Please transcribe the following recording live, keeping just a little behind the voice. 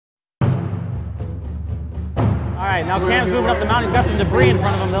Alright, now Cam's moving up the mountain. He's got some debris in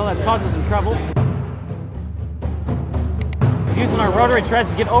front of him though, that's causing some trouble. He's using our rotary treads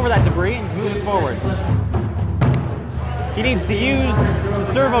to get over that debris and move it forward. He needs to use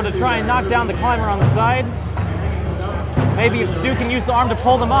the servo to try and knock down the climber on the side. Maybe if Stu can use the arm to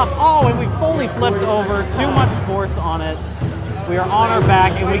pull them up. Oh, and we fully flipped over. Too much force on it. We are on our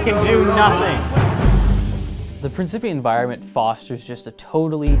back and we can do nothing. The Principia environment fosters just a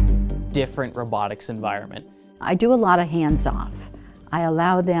totally different robotics environment. I do a lot of hands-off. I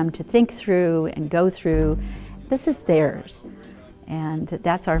allow them to think through and go through. This is theirs, and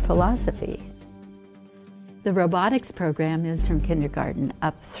that's our philosophy. The robotics program is from kindergarten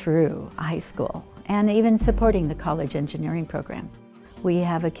up through high school, and even supporting the college engineering program. We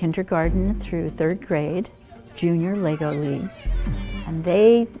have a kindergarten through 3rd grade, junior Lego League, and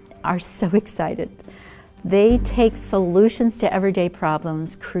they are so excited. They take solutions to everyday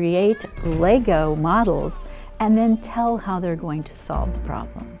problems, create Lego models, and then tell how they're going to solve the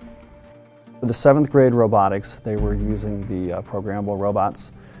problems. For the 7th grade robotics, they were using the Programmable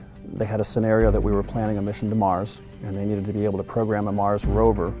Robots. They had a scenario that we were planning a mission to Mars, and they needed to be able to program a Mars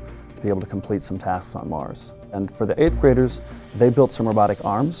rover to be able to complete some tasks on Mars. And for the 8th graders, they built some robotic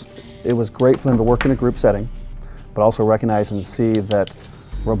arms. It was great for them to work in a group setting, but also recognize and see that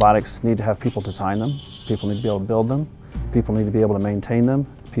robotics need to have people design them, people need to be able to build them, people need to be able to maintain them,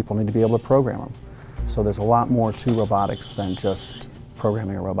 people need to be able to program them. So there's a lot more to robotics than just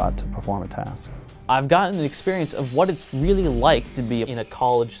programming a robot to perform a task. I've gotten an experience of what it's really like to be in a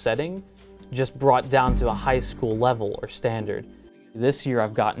college setting, just brought down to a high school level or standard. This year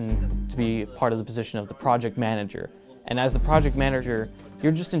I've gotten to be part of the position of the project manager. And as the project manager,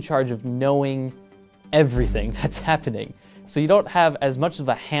 you're just in charge of knowing everything that's happening. So you don't have as much of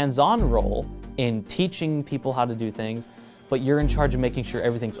a hands-on role in teaching people how to do things, but you're in charge of making sure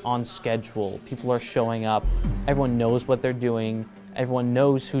everything's on schedule, people are showing up, everyone knows what they're doing, everyone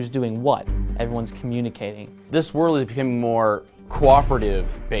knows who's doing what, everyone's communicating. This world is becoming more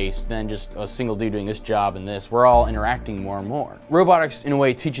cooperative based than just a single dude doing this job and this. We're all interacting more and more. Robotics in a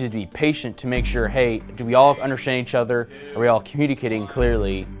way teaches you to be patient, to make sure, hey, do we all understand each other? Are we all communicating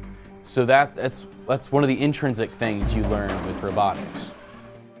clearly? So that's one of the intrinsic things you learn with robotics.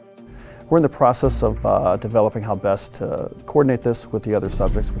 We're in the process of developing how best to coordinate this with the other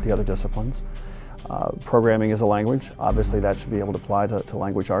subjects, with the other disciplines. Programming is a language. Obviously that should be able to apply to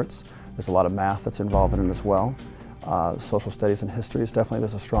language arts. There's a lot of math that's involved in it as well. Social studies and history is definitely,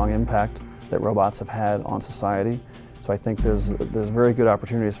 there's a strong impact that robots have had on society. So I think there's very good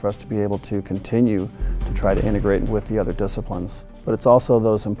opportunities for us to be able to continue to try to integrate with the other disciplines. But it's also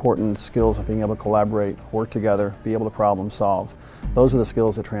those important skills of being able to collaborate, work together, be able to problem solve. Those are the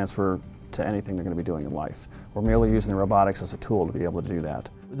skills that transfer to anything they're going to be doing in life. We're merely using the robotics as a tool to be able to do that.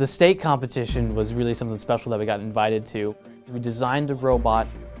 The state competition was really something special that we got invited to. We designed a robot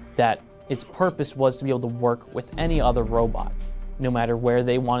that its purpose was to be able to work with any other robot. No matter where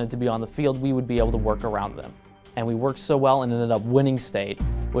they wanted to be on the field, we would be able to work around them. And we worked so well and ended up winning state,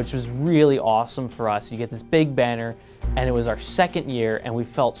 which was really awesome for us. You get this big banner, and it was our 2nd year, and we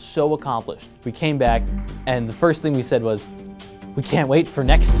felt so accomplished. We came back, and the first thing we said was, we can't wait for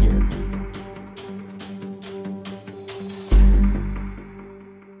next year.